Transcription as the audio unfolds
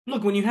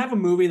Look, when you have a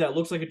movie that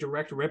looks like a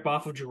direct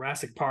ripoff of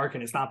Jurassic Park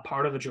and it's not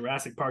part of the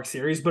Jurassic Park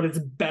series, but it's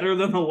better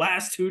than the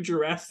last two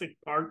Jurassic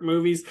Park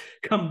movies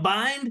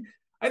combined,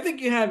 I think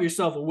you have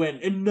yourself a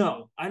win. And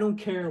no, I don't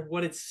care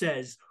what it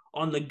says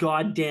on the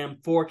goddamn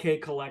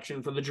 4K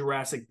collection for the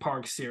Jurassic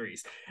Park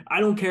series. I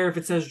don't care if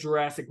it says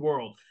Jurassic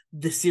World.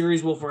 The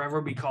series will forever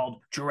be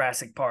called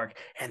Jurassic Park,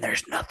 and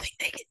there's nothing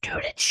they can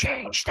do to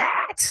change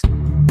that.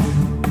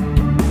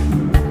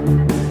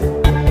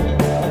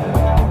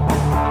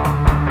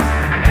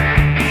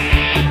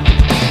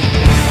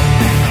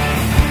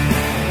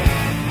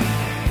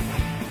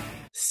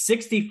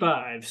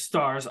 65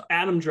 stars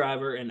Adam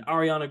Driver and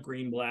Ariana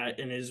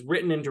Greenblatt and is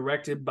written and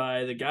directed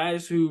by the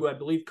guys who I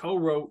believe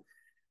co-wrote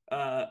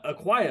A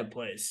Quiet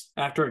Place.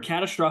 After a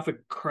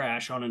catastrophic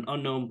crash on an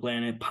unknown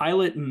planet,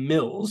 pilot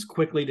Mills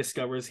quickly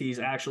discovers he's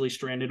actually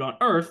stranded on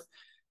Earth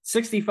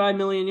 65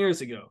 million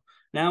years ago.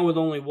 Now, with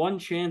only one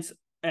chance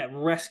at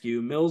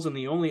rescue, Mills and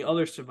the only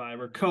other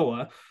survivor,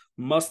 Koa,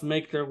 must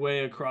make their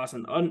way across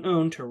an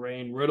unknown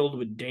terrain riddled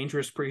with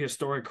dangerous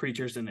prehistoric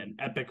creatures in an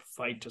epic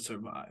fight to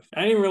survive.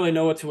 I didn't really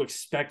know what to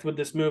expect with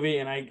this movie,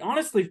 and I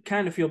honestly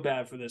kind of feel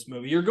bad for this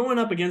movie. You're going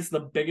up against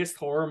the biggest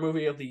horror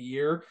movie of the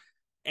year,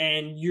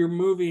 and your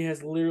movie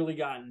has literally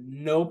gotten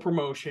no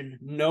promotion,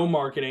 no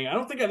marketing. I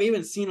don't think I've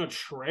even seen a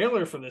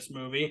trailer for this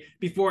movie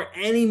before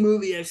any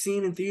movie I've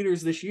seen in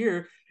theaters this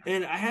year.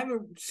 And I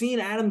haven't seen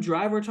Adam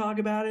Driver talk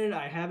about it.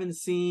 I haven't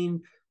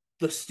seen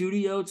the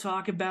studio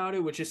talk about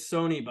it, which is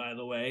Sony, by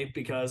the way,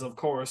 because of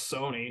course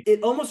Sony.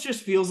 It almost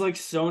just feels like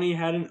Sony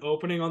had an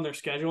opening on their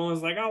schedule and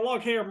was like, "Oh,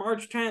 look here,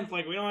 March 10th.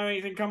 Like, we don't have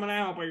anything coming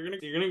out, but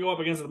you're gonna go up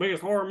against the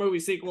biggest horror movie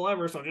sequel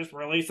ever, so just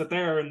release it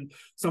there." And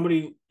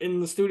somebody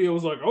in the studio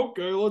was like,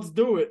 "Okay, let's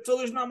do it." So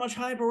there's not much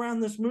hype around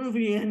this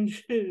movie, and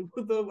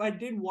I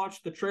did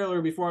watch the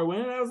trailer before I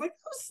went, and I was like,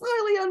 "It was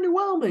slightly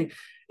underwhelming."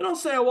 And I'll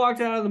say I walked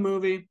out of the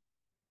movie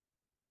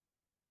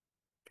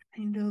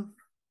kind of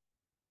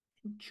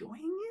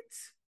enjoying it.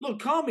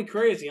 Look, call me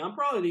crazy. I'm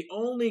probably the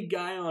only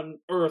guy on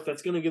earth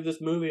that's going to give this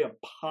movie a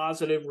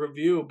positive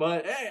review,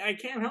 but hey, I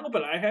can't help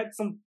it. I had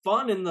some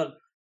fun in the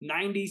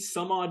 90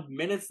 some odd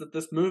minutes that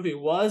this movie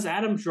was.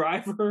 Adam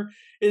Driver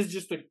is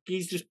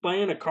he's just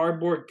playing a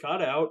cardboard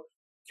cutout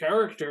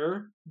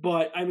character,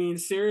 but I mean,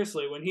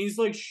 seriously, when he's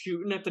like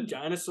shooting at the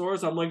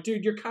dinosaurs, I'm like,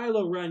 dude, you're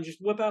Kylo Ren. Just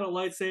whip out a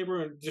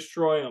lightsaber and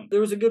destroy them. There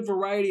was a good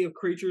variety of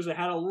creatures. It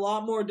had a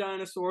lot more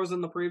dinosaurs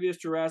than the previous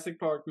Jurassic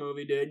Park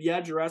movie did.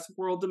 Yeah, Jurassic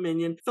World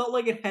Dominion felt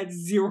like it had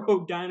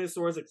zero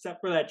dinosaurs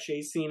except for that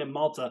chase scene in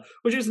Malta,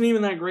 which isn't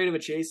even that great of a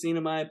chase scene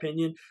in my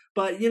opinion.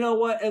 But you know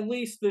what? At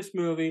least this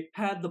movie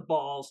had the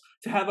balls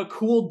to have a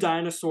cool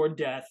dinosaur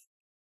death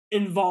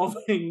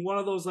involving one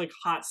of those like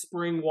hot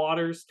spring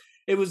waters.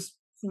 It was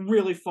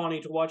really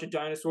funny to watch a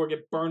dinosaur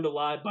get burned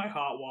alive by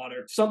hot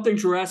water. Something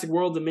Jurassic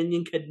World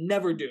Dominion could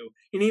never do,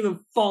 and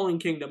even Fallen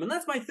Kingdom. And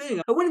that's my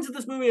thing. I went into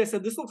this movie, I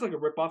said, this looks like a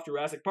rip-off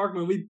Jurassic Park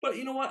movie, but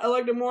you know what? I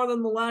liked it more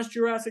than the last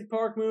Jurassic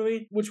Park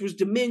movie, which was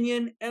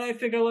Dominion, and I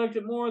think I liked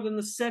it more than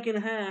the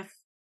second half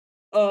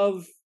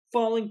of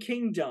Fallen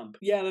Kingdom.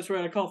 Yeah, that's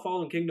right. I call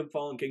Fallen Kingdom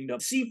Fallen Kingdom.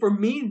 See, for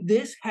me,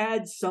 this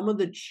had some of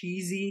the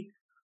cheesy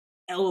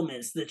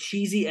elements, the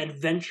cheesy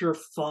adventure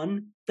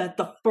fun that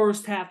the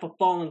first half of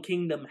Fallen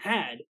Kingdom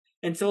had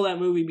until that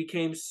movie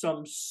became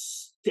some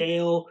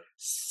stale,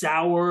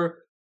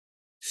 sour,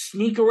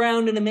 sneak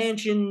around in a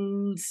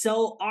mansion,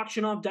 sell,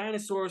 auction off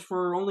dinosaurs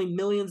for only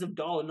millions of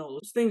dollars. No,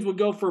 those things would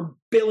go for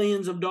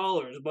billions of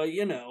dollars, but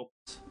you know.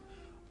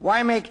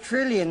 Why make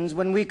trillions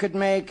when we could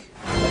make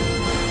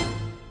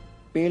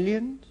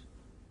billions?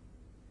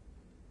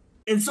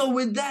 And so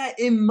with that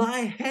in my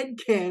head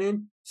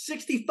canon,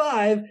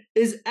 65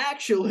 is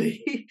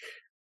actually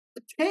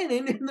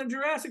canon in the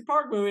Jurassic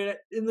Park movie,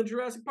 in the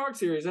Jurassic Park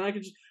series, and I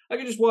could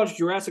just watch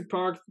Jurassic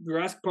Park,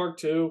 Jurassic Park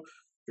 2,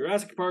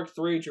 Jurassic Park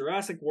 3,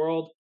 Jurassic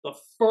World, the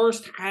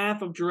first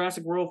half of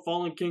Jurassic World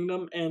Fallen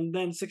Kingdom, and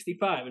then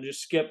 65, and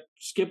just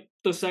skip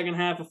the second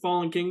half of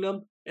Fallen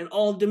Kingdom and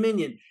all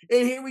Dominion.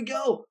 And here we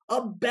go,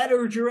 a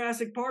better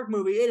Jurassic Park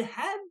movie. It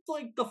had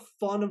like the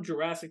fun of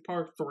Jurassic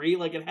Park 3,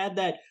 like it had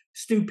that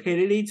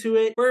stupidity to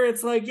it, where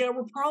it's like, yeah,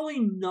 we're probably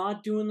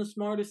not doing the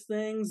smartest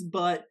things,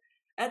 but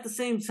at the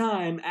same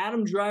time,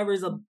 Adam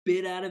Driver's a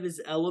bit out of his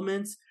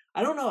elements.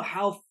 I don't know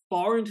how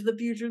far into the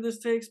future this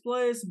takes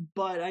place,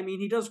 but I mean,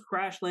 he does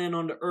crash land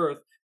onto Earth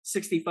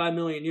 65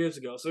 million years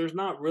ago, so there's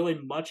not really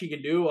much he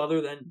can do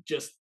other than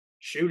just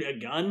shoot a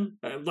gun.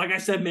 Like I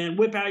said, man,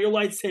 whip out your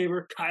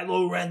lightsaber,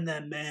 Kylo Ren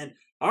them, man.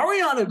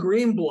 Ariana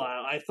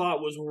Greenblatt, I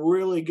thought, was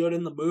really good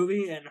in the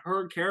movie, and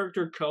her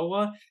character,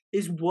 Koa,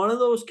 is one of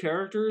those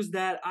characters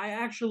that I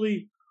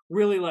actually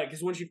really like,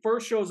 because when she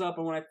first shows up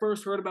and when I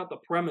first heard about the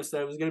premise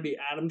that it was going to be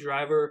Adam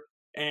Driver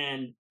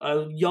and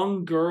a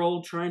young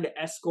girl trying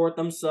to escort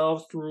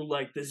themselves through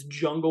like this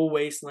jungle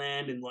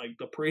wasteland in like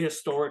the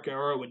prehistoric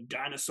era with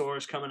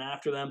dinosaurs coming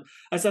after them,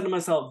 I said to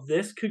myself,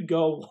 this could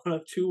go one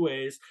of two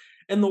ways.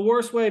 And the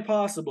worst way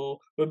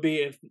possible would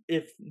be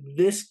if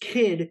this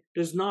kid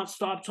does not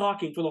stop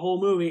talking for the whole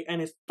movie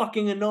and is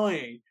fucking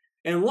annoying.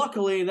 And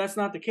luckily, that's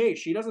not the case.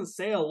 She doesn't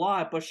say a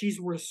lot, but she's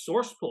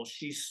resourceful.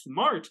 She's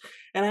smart.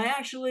 And I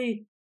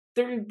actually,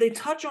 they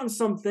touch on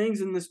some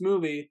things in this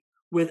movie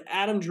with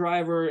Adam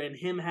Driver and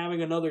him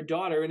having another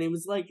daughter. And it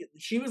was like,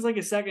 she was like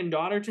a second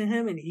daughter to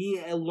him, and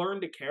he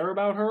learned to care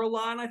about her a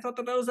lot. And I thought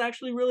that that was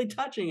actually really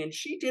touching. And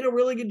she did a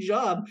really good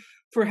job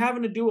for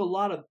having to do a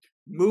lot of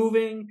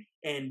moving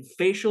and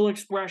facial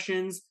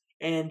expressions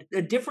and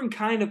a different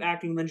kind of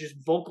acting than just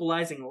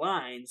vocalizing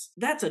lines.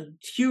 That's a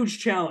huge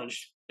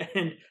challenge.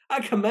 And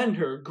I commend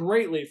her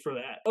greatly for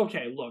that.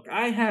 Okay, look,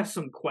 I have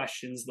some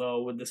questions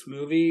though with this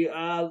movie.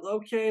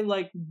 Okay,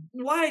 like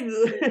why?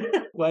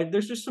 Why?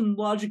 There's just some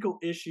logical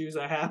issues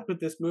I have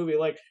with this movie.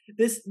 Like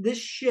this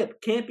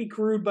ship can't be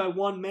crewed by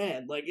one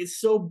man. Like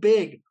it's so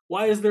big.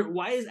 Why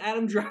is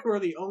Adam Driver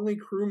the only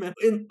crewman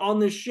on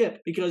this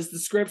ship? Because the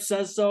script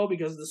says so,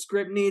 because the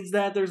script needs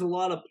that. There's a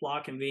lot of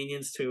plot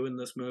convenience too in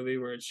this movie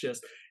where it's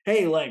just,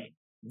 hey, like,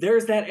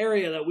 there's that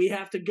area that we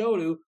have to go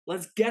to.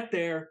 Let's get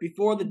there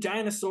before the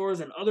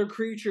dinosaurs and other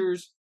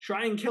creatures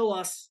try and kill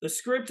us. The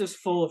script is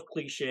full of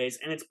cliches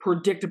and it's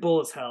predictable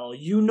as hell.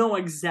 You know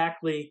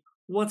exactly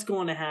what's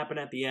going to happen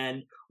at the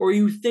end, or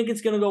you think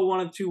it's going to go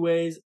one of two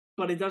ways,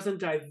 but it doesn't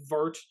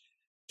divert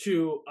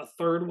to a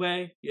third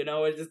way. You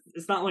know,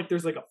 it's not like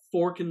there's like a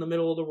fork in the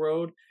middle of the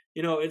road.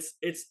 You know, it's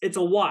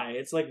a Y.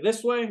 It's like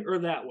this way or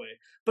that way.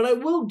 But I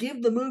will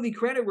give the movie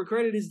credit where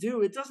credit is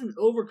due. It doesn't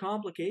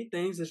overcomplicate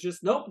things. It's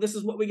just, nope, this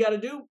is what we got to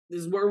do.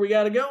 This is where we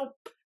got to go.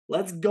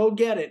 Let's go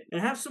get it.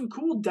 And have some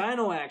cool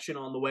dino action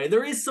on the way.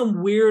 There is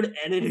some weird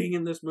editing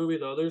in this movie,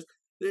 though. There's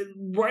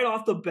right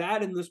off the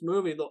bat in this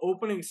movie, the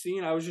opening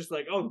scene, I was just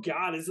like, oh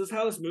God, is this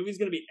how this movie's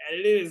going to be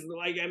edited? Is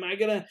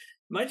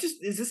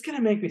this going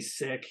to make me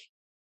sick?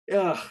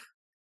 Ugh.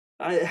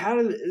 How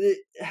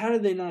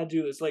did they not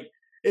do this? Like,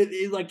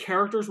 like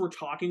characters were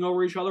talking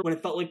over each other when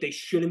it felt like they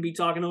shouldn't be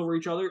talking over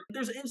each other.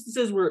 There's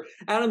instances where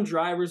Adam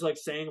Driver's like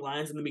saying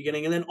lines in the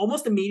beginning, and then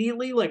almost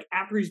immediately, like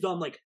after he's done,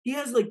 like he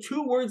has like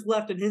 2 words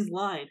left in his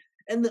line,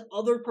 and the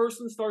other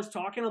person starts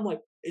talking. I'm like,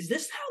 is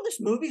this how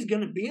this movie's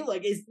gonna be?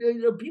 Like,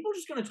 are people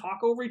just gonna talk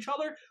over each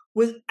other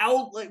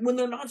without, like, when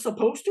they're not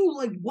supposed to?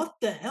 Like, what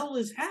the hell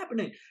is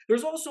happening?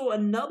 There's also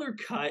another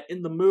cut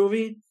in the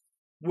movie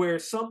where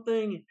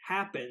something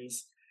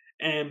happens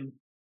and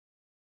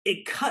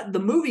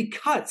the movie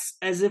cuts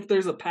as if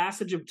there's a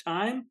passage of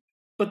time,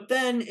 but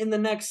then in the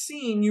next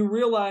scene you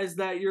realize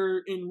that you're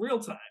in real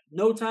time.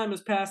 No time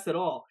has passed at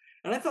all.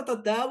 And I thought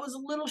that that was a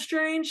little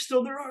strange.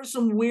 So there are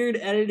some weird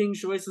editing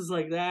choices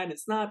like that.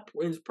 It's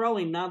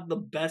probably not the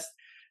best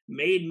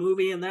made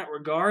movie in that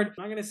regard. I'm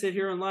not going to sit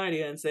here and lie to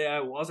you and say I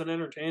wasn't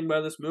entertained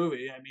by this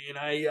movie. I mean,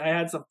 I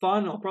had some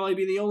fun. I'll probably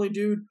be the only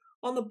dude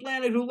on the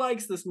planet who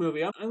likes this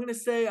movie. I'm going to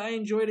say I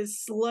enjoyed it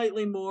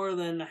slightly more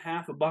than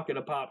half a bucket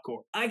of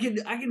popcorn. I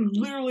can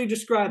literally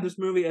describe this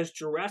movie as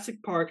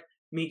Jurassic Park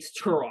meets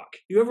Turok.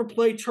 You ever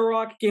play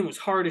Turok? The game was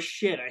hard as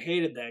shit. I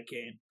hated that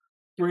game.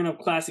 Bringing up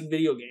classic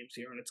video games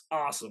here, and it's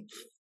awesome.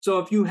 So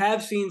if you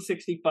have seen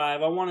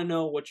 65, I want to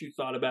know what you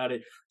thought about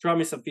it. Drop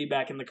me some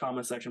feedback in the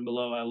comment section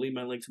below. I'll leave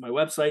my link to my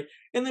website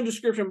in the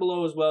description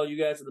below as well.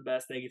 You guys are the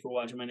best. Thank you for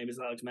watching. My name is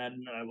Alex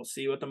Madden, and I will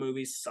see you at the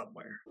movies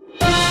somewhere.